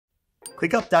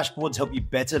ClickUp Dashboards help you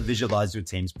better visualize your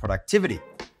team's productivity.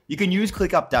 You can use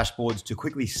ClickUp Dashboards to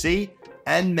quickly see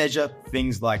and measure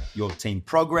things like your team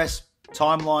progress,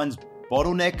 timelines,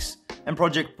 bottlenecks, and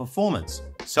project performance.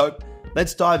 So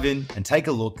let's dive in and take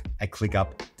a look at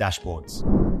ClickUp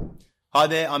Dashboards. Hi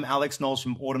there, I'm Alex Knowles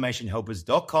from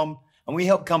automationhelpers.com, and we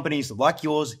help companies like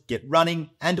yours get running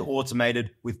and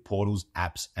automated with portals,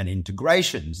 apps, and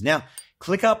integrations. Now,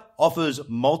 ClickUp offers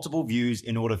multiple views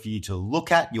in order for you to look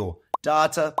at your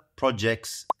data,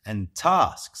 projects, and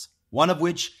tasks, one of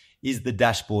which is the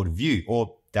dashboard view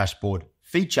or dashboard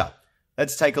feature.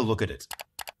 Let's take a look at it.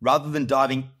 Rather than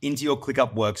diving into your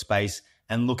ClickUp workspace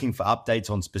and looking for updates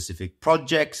on specific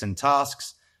projects and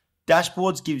tasks,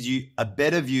 Dashboards gives you a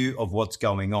better view of what's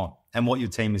going on and what your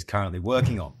team is currently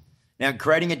working on. Now,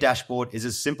 creating a dashboard is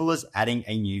as simple as adding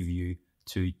a new view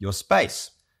to your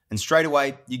space. And straight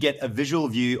away, you get a visual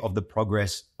view of the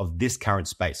progress of this current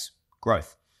space,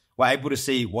 growth. We're able to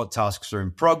see what tasks are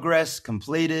in progress,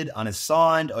 completed,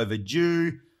 unassigned,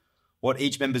 overdue, what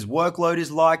each member's workload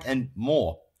is like, and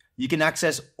more. You can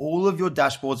access all of your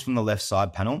dashboards from the left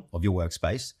side panel of your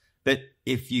workspace. But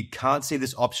if you can't see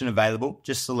this option available,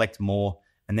 just select more,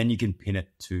 and then you can pin it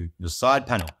to your side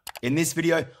panel. In this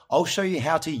video, I'll show you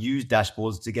how to use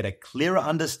dashboards to get a clearer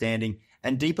understanding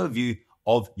and deeper view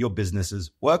of your business's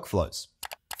workflows.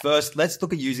 First, let's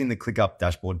look at using the ClickUp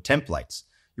dashboard templates.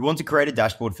 You want to create a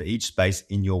dashboard for each space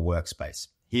in your workspace.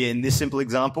 Here in this simple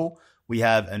example, we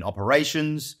have an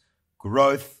operations,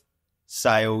 growth,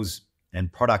 sales,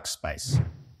 and product space.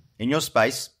 In your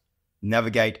space,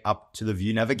 navigate up to the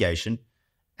view navigation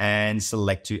and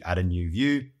select to add a new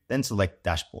view, then select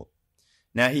dashboard.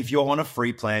 Now, if you're on a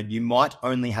free plan, you might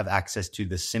only have access to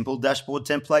the simple dashboard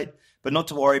template, but not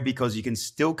to worry because you can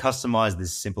still customize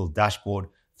this simple dashboard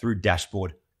through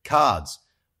dashboard cards,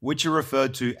 which are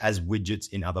referred to as widgets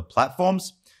in other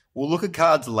platforms. We'll look at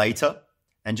cards later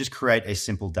and just create a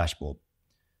simple dashboard.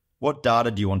 What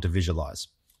data do you want to visualize?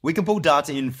 We can pull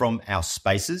data in from our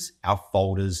spaces, our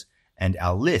folders, and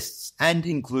our lists, and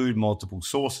include multiple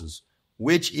sources,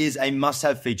 which is a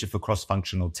must-have feature for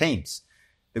cross-functional teams.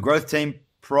 The growth team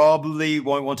probably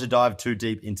won't want to dive too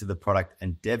deep into the product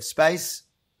and dev space,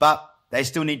 but they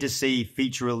still need to see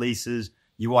feature releases,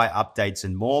 UI updates,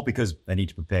 and more because they need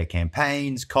to prepare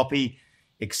campaigns, copy,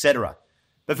 etc.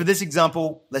 But for this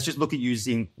example, let's just look at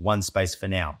using one space for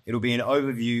now. It'll be an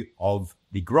overview of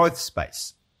the growth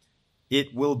space.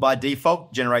 It will by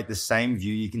default generate the same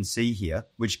view you can see here,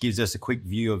 which gives us a quick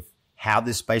view of how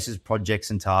this space's projects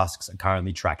and tasks are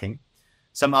currently tracking,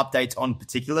 some updates on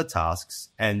particular tasks,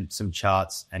 and some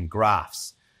charts and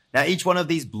graphs. Now, each one of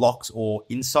these blocks or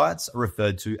insights are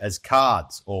referred to as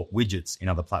cards or widgets in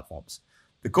other platforms.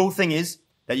 The cool thing is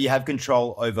that you have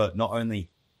control over not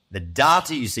only the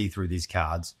data you see through these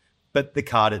cards, but the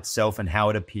card itself and how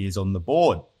it appears on the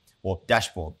board or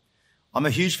dashboard. I'm a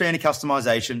huge fan of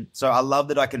customization, so I love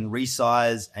that I can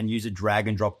resize and use a drag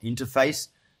and drop interface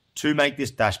to make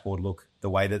this dashboard look the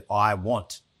way that I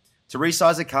want. To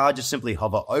resize a card, just simply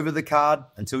hover over the card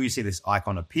until you see this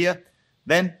icon appear.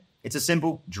 Then it's a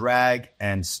simple drag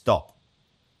and stop.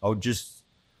 I'll just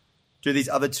do these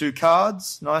other two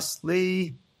cards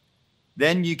nicely.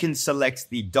 Then you can select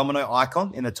the domino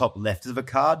icon in the top left of a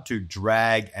card to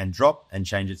drag and drop and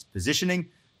change its positioning,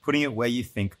 putting it where you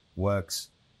think works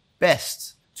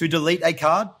best. To delete a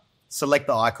card, select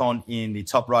the icon in the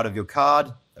top right of your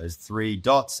card, those three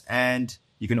dots, and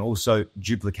you can also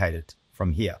duplicate it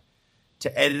from here.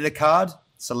 To edit a card,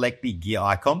 select the gear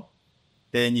icon.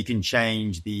 Then you can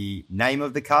change the name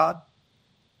of the card,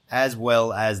 as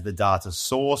well as the data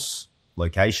source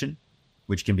location,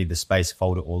 which can be the space,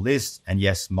 folder, or list. And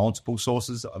yes, multiple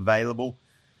sources are available.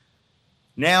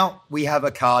 Now we have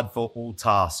a card for all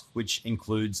tasks, which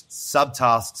includes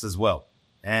subtasks as well.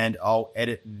 And I'll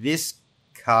edit this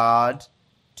card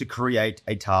to create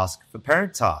a task for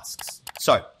parent tasks.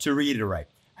 So to reiterate,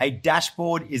 a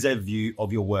dashboard is a view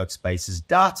of your workspace's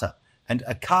data, and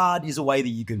a card is a way that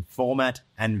you can format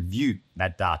and view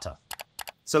that data.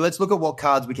 So let's look at what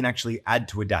cards we can actually add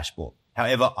to a dashboard.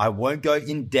 However, I won't go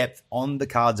in depth on the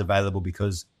cards available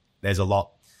because there's a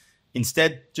lot.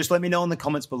 Instead, just let me know in the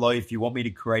comments below if you want me to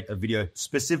create a video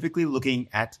specifically looking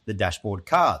at the dashboard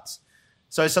cards.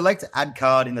 So select Add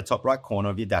Card in the top right corner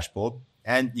of your dashboard,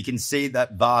 and you can see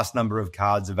that vast number of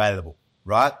cards available,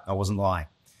 right? I wasn't lying.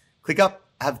 ClickUp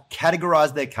have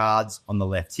categorized their cards on the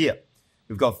left here.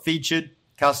 We've got featured,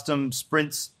 custom,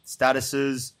 sprints,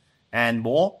 statuses, and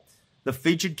more. The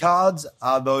featured cards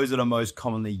are those that are most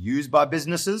commonly used by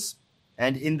businesses.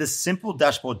 And in the simple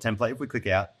dashboard template, if we click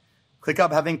out,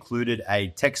 ClickUp have included a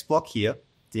text block here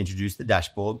to introduce the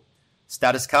dashboard,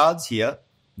 status cards here,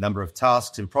 number of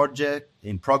tasks in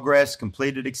progress,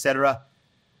 completed, etc.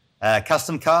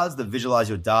 Custom cards that visualize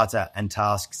your data and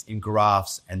tasks in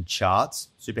graphs and charts,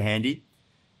 super handy.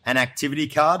 An activity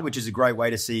card, which is a great way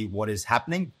to see what is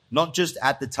happening, not just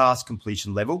at the task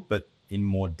completion level, but in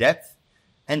more depth.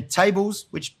 And tables,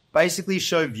 which basically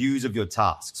show views of your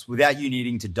tasks without you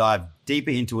needing to dive deeper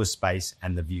into a space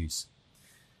and the views.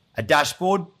 A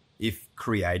dashboard, if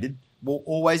created, will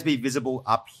always be visible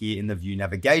up here in the view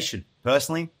navigation.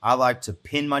 Personally, I like to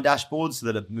pin my dashboard so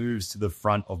that it moves to the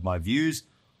front of my views,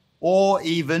 or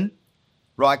even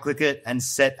right-click it and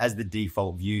set as the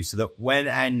default view so that when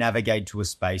I navigate to a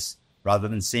space, rather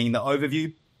than seeing the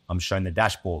overview, I'm shown the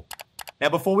dashboard. Now,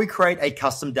 before we create a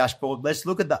custom dashboard, let's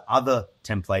look at the other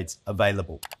templates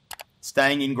available.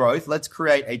 Staying in growth, let's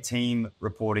create a team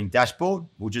reporting dashboard.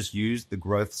 We'll just use the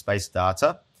growth space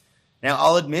data. Now,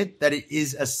 I'll admit that it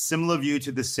is a similar view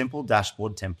to the simple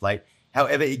dashboard template.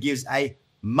 However, it gives a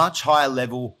much higher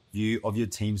level view of your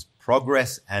team's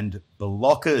progress and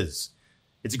blockers.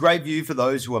 It's a great view for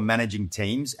those who are managing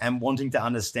teams and wanting to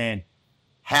understand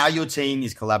how your team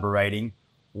is collaborating,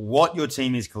 what your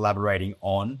team is collaborating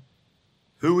on,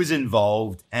 who is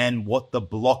involved, and what the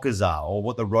blockers are or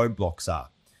what the roadblocks are.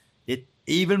 It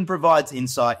even provides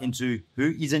insight into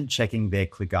who isn't checking their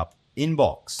ClickUp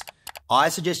inbox. I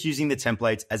suggest using the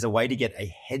templates as a way to get a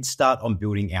head start on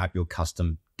building out your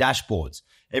custom dashboards.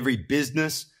 Every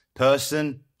business,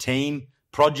 person, team,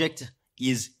 project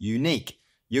is unique.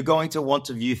 You're going to want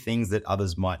to view things that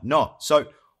others might not. So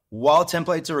while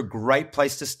templates are a great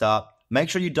place to start, make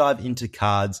sure you dive into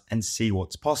cards and see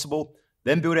what's possible.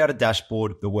 Then build out a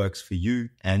dashboard that works for you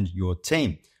and your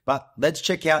team. But let's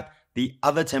check out the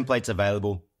other templates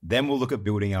available. Then we'll look at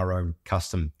building our own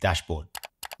custom dashboard.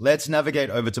 Let's navigate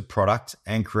over to product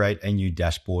and create a new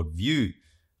dashboard view.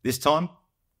 This time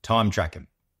tracking.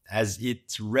 As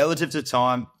it's relative to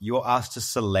time, you're asked to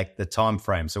select the time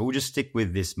frame. So we'll just stick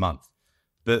with this month.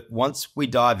 But once we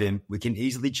dive in, we can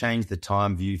easily change the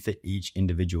time view for each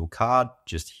individual card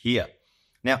just here.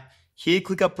 Now, here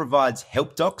ClickUp provides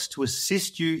help docs to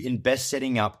assist you in best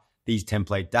setting up these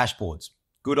template dashboards.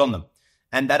 Good on them.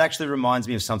 And that actually reminds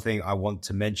me of something I want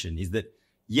to mention is that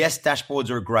yes, dashboards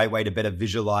are a great way to better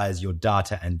visualize your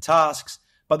data and tasks,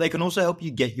 but they can also help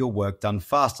you get your work done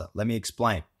faster. Let me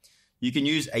explain. You can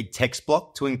use a text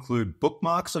block to include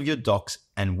bookmarks of your docs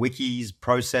and wikis,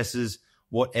 processes,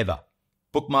 whatever.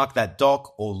 Bookmark that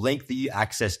doc or link that you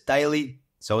access daily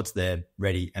so it's there,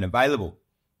 ready and available.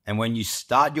 And when you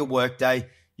start your workday,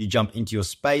 you jump into your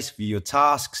space, view your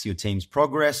tasks, your team's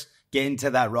progress, get into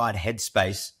that right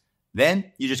headspace.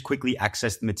 Then you just quickly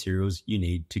access the materials you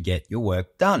need to get your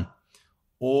work done.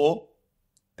 Or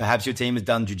perhaps your team has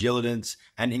done due diligence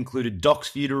and included docs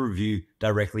for you to review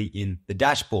directly in the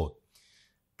dashboard.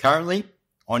 Currently,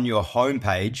 on your home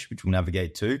page, which we'll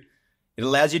navigate to, it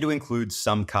allows you to include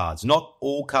some cards, not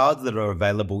all cards that are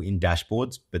available in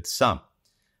dashboards, but some.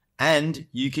 And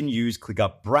you can use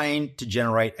ClickUp Brain to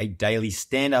generate a daily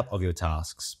stand-up of your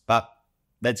tasks. But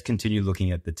let's continue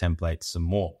looking at the template some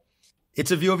more. It's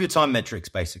a view of your time metrics,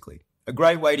 basically. A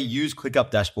great way to use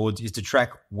ClickUp dashboards is to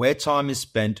track where time is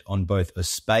spent on both a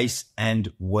space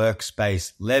and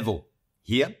workspace level.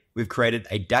 Here, we've created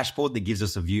a dashboard that gives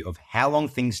us a view of how long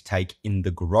things take in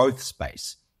the growth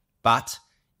space. But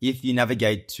if you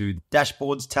navigate to the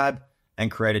Dashboards tab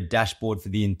and create a dashboard for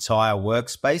the entire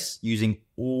workspace using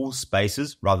all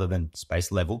spaces rather than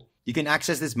space level, you can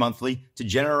access this monthly to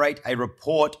generate a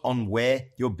report on where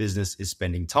your business is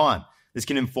spending time. This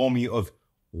can inform you of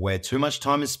where too much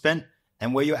time is spent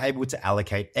and where you're able to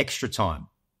allocate extra time.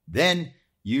 Then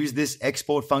use this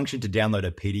export function to download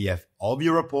a PDF of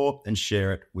your report and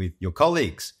share it with your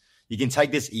colleagues. You can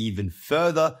take this even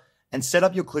further and set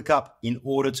up your ClickUp in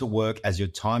order to work as your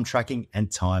time tracking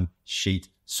and time sheet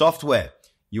software.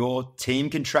 Your team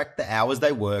can track the hours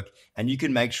they work and you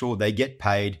can make sure they get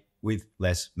paid with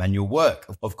less manual work.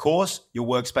 Of course, your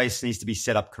workspace needs to be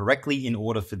set up correctly in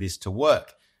order for this to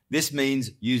work. This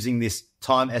means using this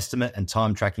time estimate and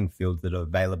time tracking fields that are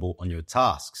available on your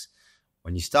tasks.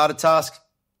 When you start a task,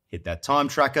 hit that time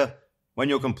tracker. When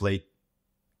you're complete,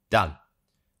 done.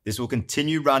 This will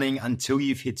continue running until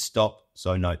you've hit stop,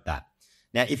 so note that.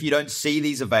 Now, if you don't see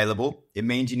these available, it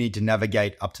means you need to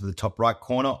navigate up to the top right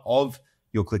corner of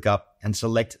your ClickUp and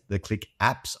select the Click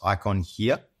Apps icon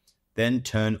here, then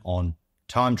turn on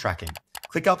time tracking.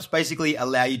 ClickUps basically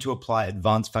allow you to apply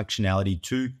advanced functionality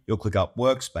to your ClickUp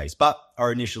workspace, but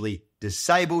are initially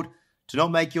disabled to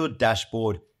not make your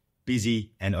dashboard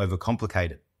busy and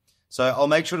overcomplicated. So I'll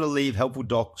make sure to leave helpful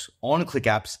docs on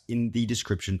ClickUps in the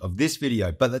description of this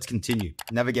video, but let's continue.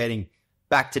 Navigating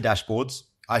back to dashboards,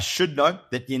 I should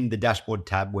note that in the dashboard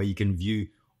tab where you can view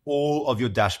all of your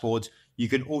dashboards, you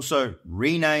can also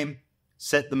rename,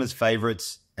 set them as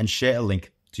favorites, and share a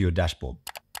link to your dashboard.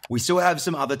 We still have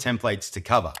some other templates to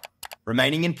cover.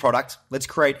 Remaining in product, let's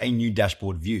create a new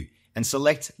dashboard view and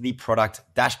select the product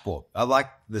dashboard. I like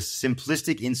the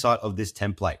simplistic insight of this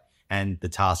template and the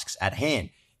tasks at hand.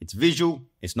 It's visual,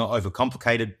 it's not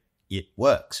overcomplicated, it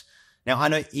works. Now I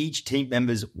know each team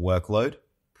member's workload,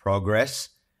 progress,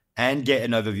 and get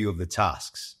an overview of the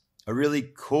tasks. A really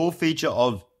cool feature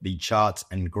of the charts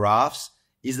and graphs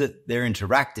is that they're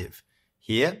interactive.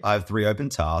 Here, I have 3 open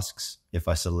tasks. If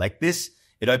I select this,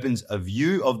 it opens a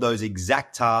view of those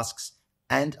exact tasks,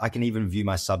 and I can even view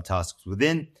my subtasks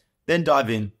within, then dive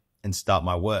in and start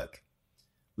my work.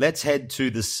 Let's head to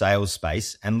the sales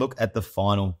space and look at the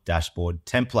final dashboard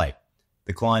template,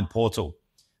 the client portal.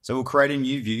 So we'll create a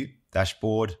new view,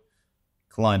 dashboard,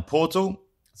 client portal,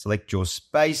 select your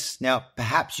space. Now,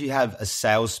 perhaps you have a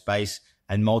sales space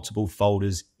and multiple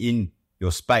folders in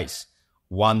your space.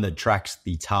 One that tracks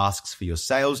the tasks for your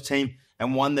sales team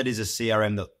and one that is a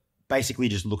CRM that basically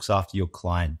just looks after your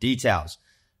client details.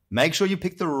 Make sure you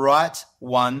pick the right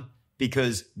one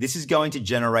because this is going to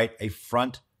generate a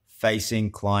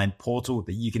front-facing client portal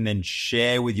that you can then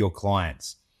share with your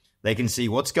clients. They can see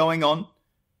what's going on.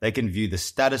 They can view the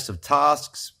status of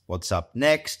tasks, what's up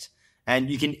next,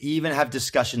 and you can even have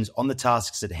discussions on the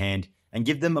tasks at hand and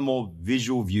give them a more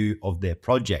visual view of their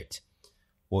project.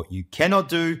 What you cannot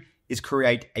do is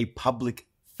create a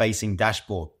public-facing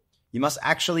dashboard. You must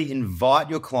actually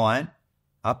invite your client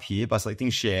up here by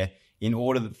selecting share in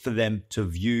order for them to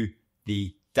view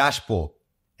the dashboard.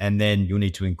 And then you'll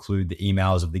need to include the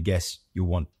emails of the guests you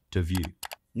want to view.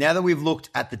 Now that we've looked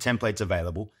at the templates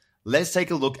available, let's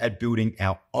take a look at building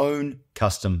our own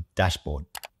custom dashboard.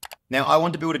 Now, I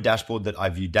want to build a dashboard that I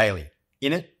view daily.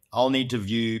 In it, I'll need to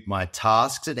view my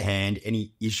tasks at hand,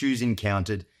 any issues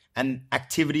encountered, and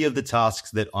activity of the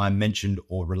tasks that I'm mentioned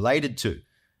or related to.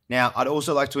 Now, I'd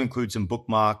also like to include some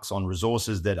bookmarks on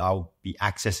resources that I'll be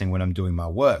accessing when I'm doing my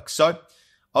work. So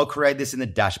I'll create this in the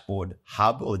dashboard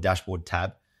hub or the dashboard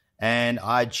tab, and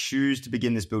I choose to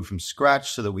begin this build from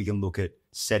scratch so that we can look at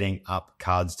setting up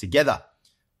cards together.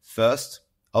 First,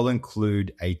 I'll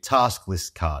include a task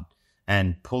list card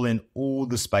and pull in all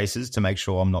the spaces to make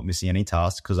sure I'm not missing any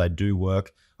tasks because I do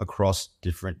work across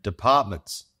different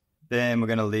departments. Then we're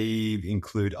going to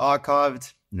include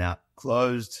archived,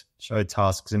 closed, show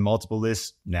tasks in multiple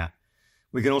lists,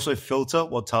 We can also filter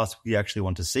what tasks we actually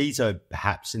want to see. So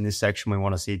perhaps in this section, we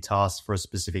want to see tasks for a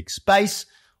specific space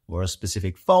or a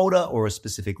specific folder or a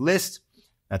specific list.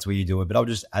 That's where you do it. But I'll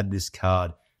just add this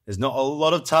card. There's not a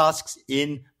lot of tasks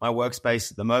in my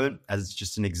workspace at the moment, as it's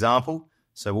just an example.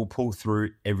 So we'll pull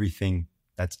through everything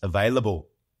that's available.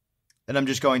 Then I'm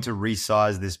just going to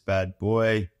resize this bad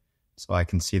boy so I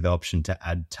can see the option to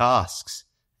add tasks.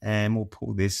 And we'll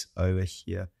pull this over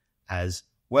here as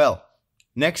well.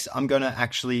 Next, I'm going to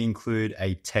actually include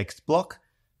a text block.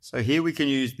 So here we can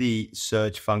use the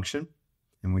search function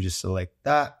and we just select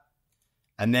that.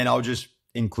 And then I'll just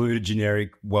include a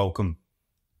generic welcome.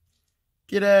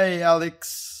 G'day,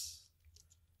 Alex.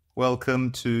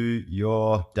 Welcome to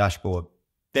your dashboard.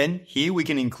 Then here we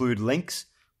can include links.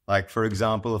 Like for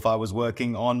example, if I was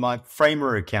working on my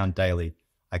Framer account daily,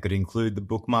 I could include the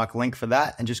bookmark link for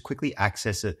that and just quickly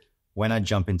access it when I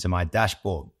jump into my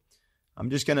dashboard. I'm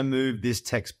just going to move this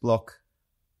text block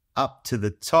up to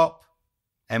the top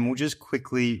and we'll just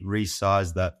quickly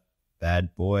resize that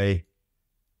bad boy.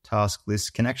 Task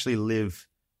list can actually live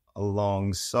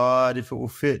alongside if it will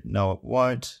fit. No, it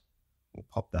won't. We'll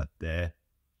pop that there.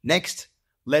 Next,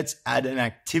 let's add an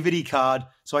activity card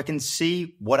so I can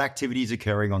see what activity is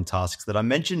occurring on tasks that I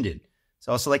mentioned in.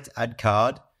 So I'll select add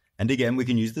card. And again, we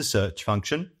can use the search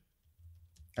function.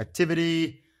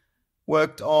 Activity,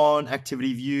 worked on,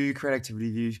 activity view, create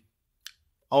activity view.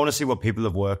 I want to see what people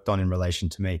have worked on in relation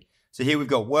to me. So here we've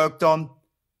got worked on.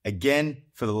 Again,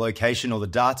 for the location or the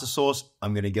data source,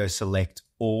 I'm going to go select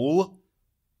all.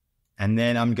 And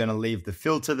then I'm going to leave the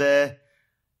filter there.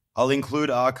 I'll include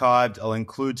archived. I'll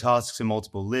include tasks in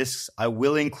multiple lists. I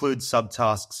will include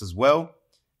subtasks as well.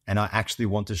 And I actually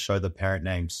want to show the parent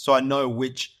names so I know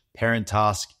which parent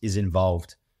task is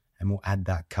involved. And we'll add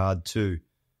that card too.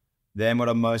 Then what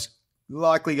I'm most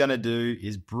likely going to do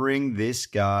is bring this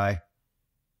guy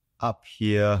up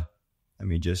here. Let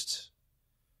me just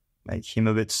make him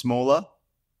a bit smaller.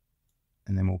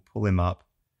 And then we'll pull him up.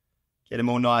 Get him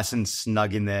all nice and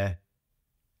snug in there.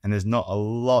 And there's not a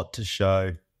lot to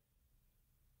show.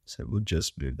 So we'll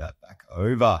just move that back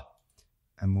over.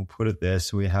 And we'll put it there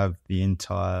so we have the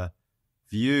entire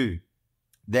view.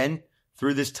 Then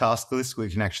through this task list, we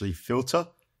can actually filter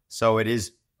So it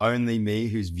is only me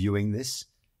who's viewing this.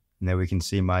 And there we can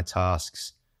see my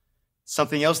tasks.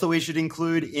 Something else that we should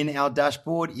include in our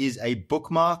dashboard is a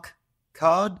bookmark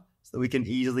card so that we can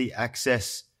easily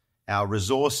access our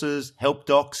resources, help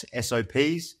docs,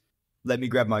 SOPs. Let me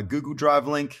grab my Google Drive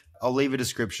link. I'll leave a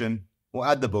description. We'll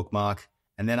add the bookmark.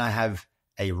 And then I have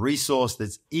a resource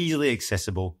that's easily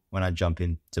accessible when I jump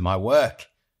into my work.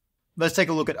 Let's take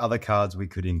a look at other cards we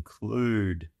could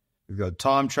include. We've got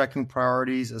time tracking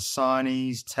priorities,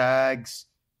 assignees, tags,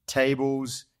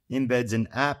 tables, embeds, and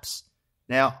apps.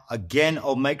 Now, again,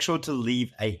 I'll make sure to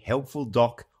leave a helpful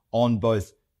doc on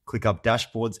both ClickUp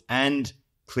Dashboards and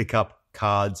ClickUp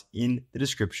Cards in the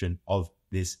description of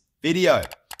this video.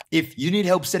 If you need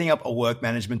help setting up a work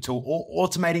management tool or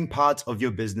automating parts of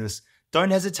your business,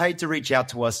 don't hesitate to reach out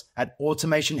to us at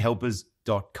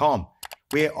automationhelpers.com.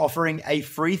 We're offering a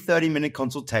free 30-minute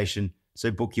consultation,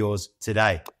 so book yours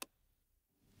today.